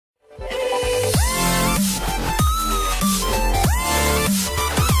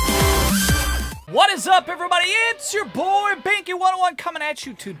up, everybody? It's your boy Banky101 coming at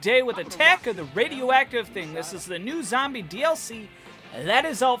you today with Attack of the Radioactive Thing. This is the new zombie DLC that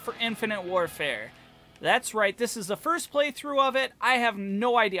is out for Infinite Warfare. That's right, this is the first playthrough of it. I have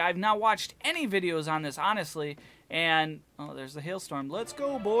no idea. I've not watched any videos on this, honestly. And, oh, there's the hailstorm. Let's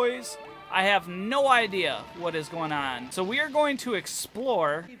go, boys. I have no idea what is going on. So we are going to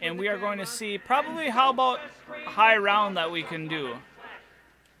explore, and we are going to see probably how about a high round that we can do.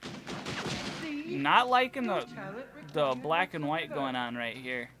 Not liking the black and white going on right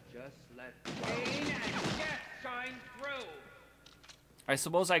here. I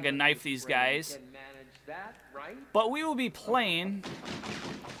suppose I could knife these guys. But we will be playing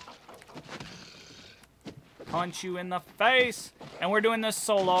Punch You in the Face. And we're doing this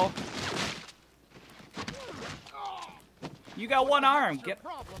solo. You got one arm.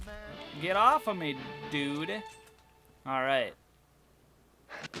 Get off of me, dude. Alright.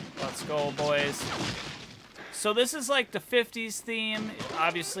 Let's go, boys. So this is like the 50s theme,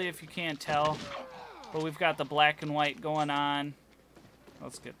 obviously, if you can't tell. But we've got the black and white going on.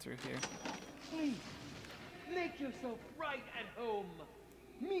 Let's get through here. Please, make yourself right at home.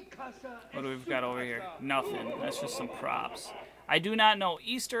 What do we've got over here? Nothing. That's just some props. I do not know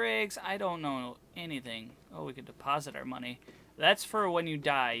Easter eggs. I don't know anything. Oh, we could deposit our money. That's for when you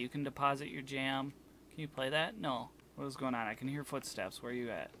die. You can deposit your jam. Can you play that? No. What is going on? I can hear footsteps. Where are you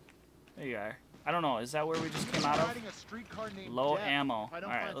at? There you are. I don't know. Is that where we just came out of? Low ammo.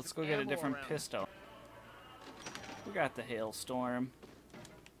 Alright, let's go get a different pistol. We got the hailstorm.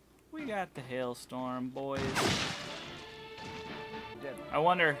 We got the hailstorm, boys. I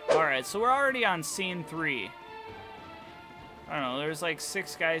wonder... Alright, so we're already on scene 3. I don't know. There's like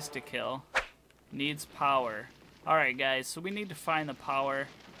 6 guys to kill. Needs power. Alright, guys. So we need to find the power.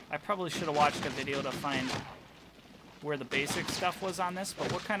 I probably should have watched a video to find where the basic stuff was on this,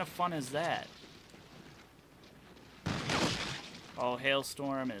 but what kind of fun is that? Oh,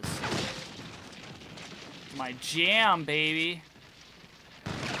 hailstorm is my jam, baby.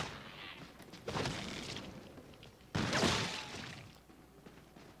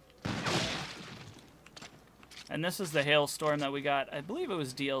 And this is the hailstorm that we got. I believe it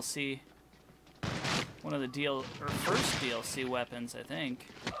was DLC. One of the first DLC weapons, I think.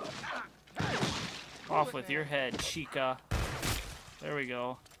 Off with your head, Chica. There we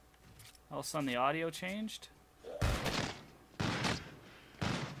go. All of a sudden the audio changed.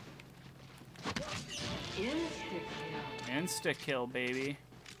 Insta-kill, baby.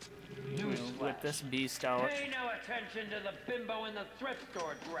 We'll whip this beast out. Pay no attention to the bimbo in the thrift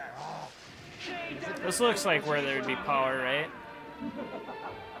store dress. This looks like where there'd be power, right?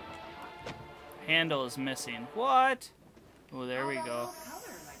 Handle is missing. What? Oh, there we go.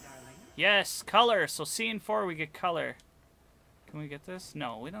 Yes, color. So scene 4, we get color. Can we get this?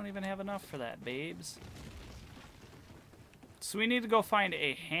 No, we don't even have enough for that, babes. So we need to go find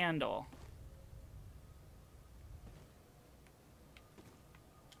a handle.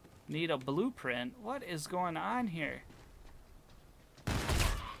 Need a blueprint. What is going on here?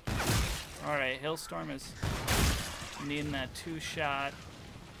 Alright, hailstorm is needing that 2-shot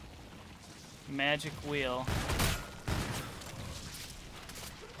magic wheel.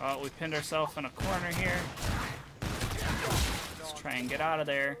 Oh, we pinned ourselves in a corner here. Let's try and get out of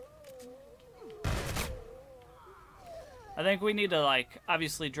there. I think we need to, like,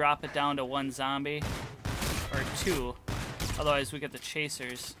 obviously drop it down to 1 zombie. Or 2. Otherwise we get the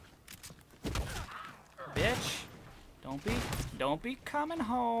chasers. Bitch. Don't be coming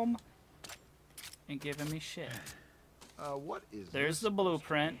home and giving me shit. What is There's this? the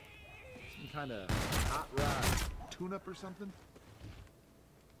blueprint. Some kind of hot rod tune-up or something?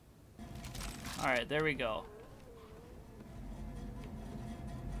 Alright, there we go.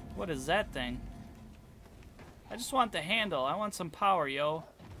 What is that thing? I just want the handle. I want some power, yo.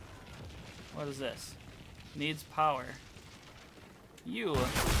 What is this? Needs power. You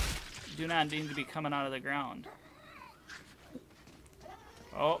do not need to be coming out of the ground.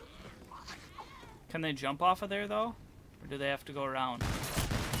 Oh. Can they jump off of there, though? Or do they have to go around?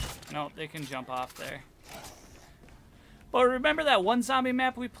 No, they can jump off there. But remember that one zombie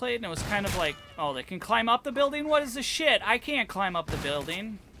map we played and it was kind of like, oh, they can climb up the building? What is this shit? I can't climb up the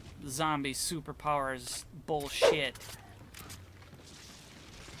building. Zombie superpowers bullshit.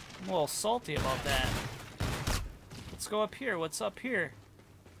 I'm a little salty about that. Let's go up here. What's up here?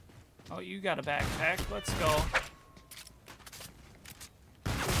 Oh, you got a backpack. Let's go.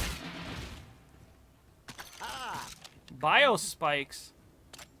 Biospikes.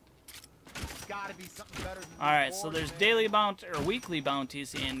 Gotta be something better than Alright, so there's daily or weekly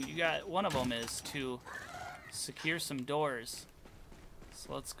bounties, and you got one of them is to secure some doors.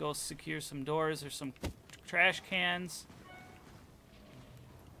 So let's go secure some doors or some trash cans.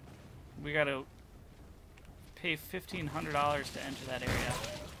 We gotta pay $1,500 to enter that area.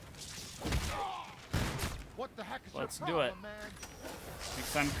 What the heck is Let's your do problem, it. man?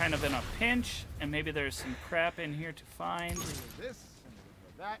 Because I'm kind of in a pinch, and maybe there's some crap in here to find. This and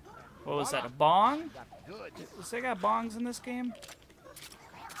that. What was that, a bong? Got good. Does they got bongs in this game?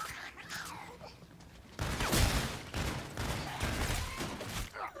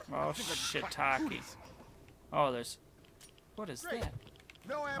 Oh, shiitake. Oh, there's... What is that?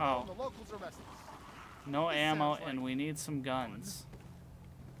 No ammo Oh. and the locals arrest us. No This ammo, sounds like and we need some guns.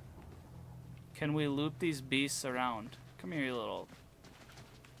 Can we loot these beasts around? Come here, you little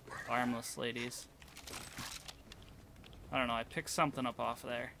armless ladies. I don't know, I picked something up off of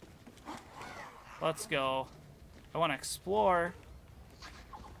there. Let's go. I want to explore.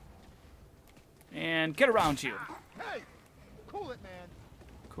 And get around you. Hey, cool it, man.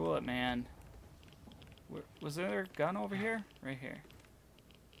 Cool it, man. Was there a gun over here? Right here.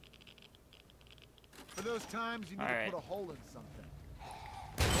 For those times, you need All right. to put a hole in something.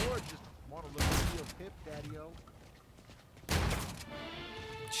 Or just want a little steel tip, Daddy-o.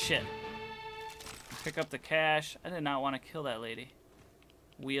 Shit. Pick up the cash. I did not want to kill that lady.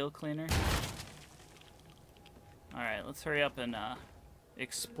 Wheel cleaner. Alright, let's hurry up and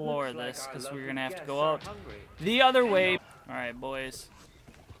explore this, because we're going to have to go out the other way. Alright, boys.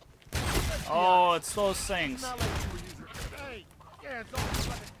 Oh, it's those things. Not like you were using. Hey, yeah, it's all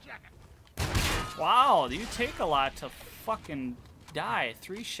like a jacket. Wow, you take a lot to fucking die.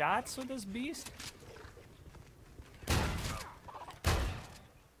 3 shots with this beast?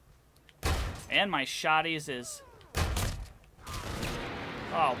 And my shotties is...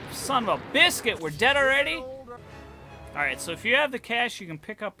 Oh, son of a biscuit, we're dead already? Alright, so if you have the cash, you can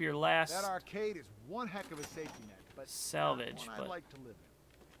pick up your last That arcade is one heck of a safety net, but salvage. one But I'd like to live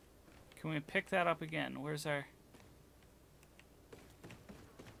in. can we pick that up again? Where's our...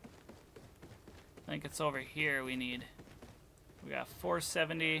 I think it's over here we need. We got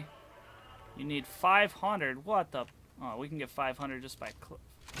 470. You need 500. What the... Oh, we can get 500 just by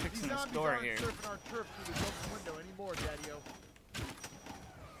fixing this zombies door aren't here. surfing our turf through the open window anymore, Daddy-o.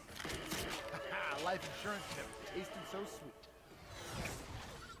 Life insurance tip, tasting so sweet.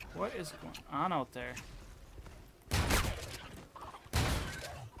 What is going on out there?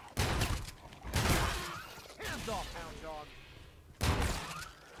 Hands off, hound dog.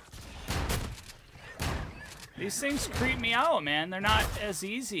 These things creep me out, man. They're not as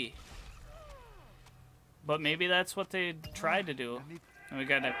easy. But maybe that's what they tried to do. And we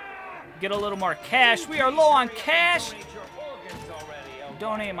gotta get a little more cash. We are low on cash.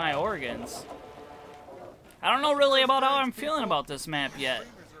 Donate my organs. I don't know really about how I'm feeling about this map yet.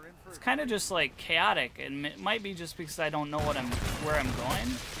 It's kind of just like chaotic, and it might be just because I don't know where I'm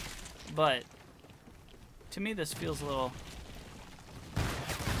going. But to me, this feels a little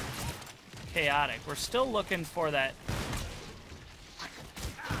chaotic. We're still looking for that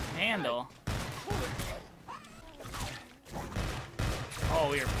handle. Oh,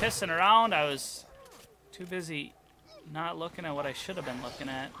 we were pissing around. I was too busy not looking at what I should have been looking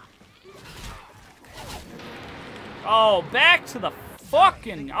at. Oh, back to the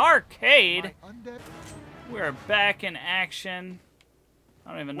fucking arcade. We're back in action.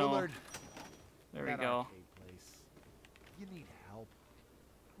 I don't even know. Willard, There we that go. arcade place. You need help.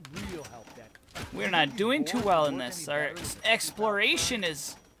 Real help, Dad. We're not doing too well in this. Our exploration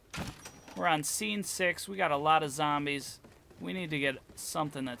is... We're on scene 6. We got a lot of zombies. We need to get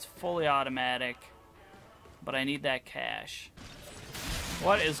something that's fully automatic. But I need that cash.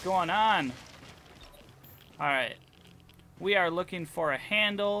 What is going on? Alright. We are looking for a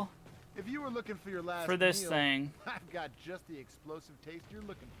handle If you were looking for your last for this meal, thing. I've got just the explosive taste you're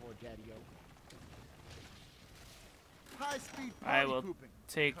looking for, Daddy-o. High-speed I party will pooping.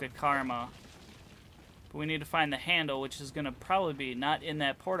 take the karma. But we need to find the handle, which is going to probably be not in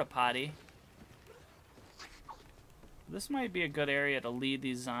that porta potty. This might be a good area to lead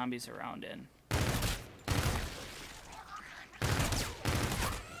these zombies around in.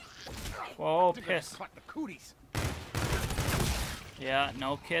 Whoa, piss. Cut the cooties. Yeah,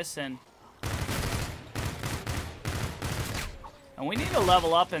 no kissing. And we need to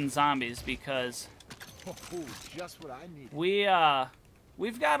level up in zombies because Oh, just what I need.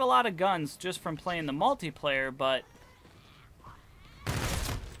 we've got a lot of guns just from playing the multiplayer, but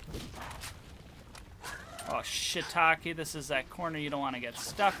oh, shiitake, this is that corner you don't want to get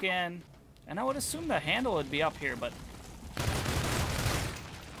stuck in. And I would assume the handle would be up here, but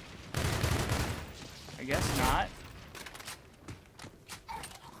I guess not.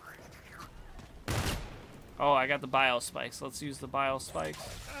 Oh, I got the bio spikes. Let's use the bio spikes.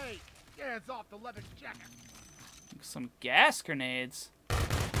 Hey, hands off the leather jacket. Some gas grenades.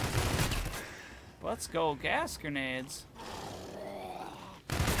 Let's go, gas grenades.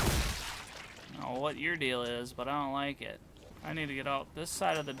 I don't know what your deal is, but I don't like it. I need to get out this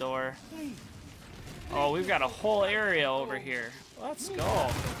side of the door. Oh, we've got a whole area over here. Let's go.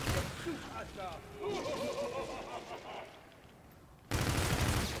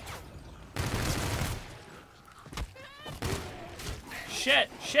 Shit,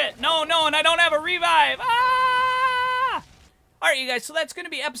 shit. No, no, and I don't have a revive. Ah! Alright, you guys, so that's going to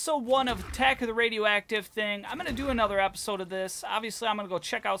be episode 1 of Attack of the Radioactive Thing. I'm going to do another episode of this. Obviously, I'm going to go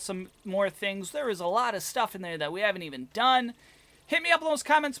check out some more things. There is a lot of stuff in there that we haven't even done. Hit me up in those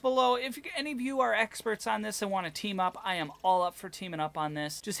comments below. If any of you are experts on this and want to team up, I am all up for teaming up on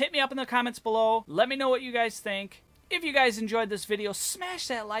this. Just hit me up in the comments below. Let me know what you guys think. If you guys enjoyed this video, smash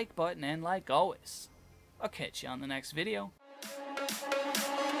that like button, and like always, I'll catch you on the next video.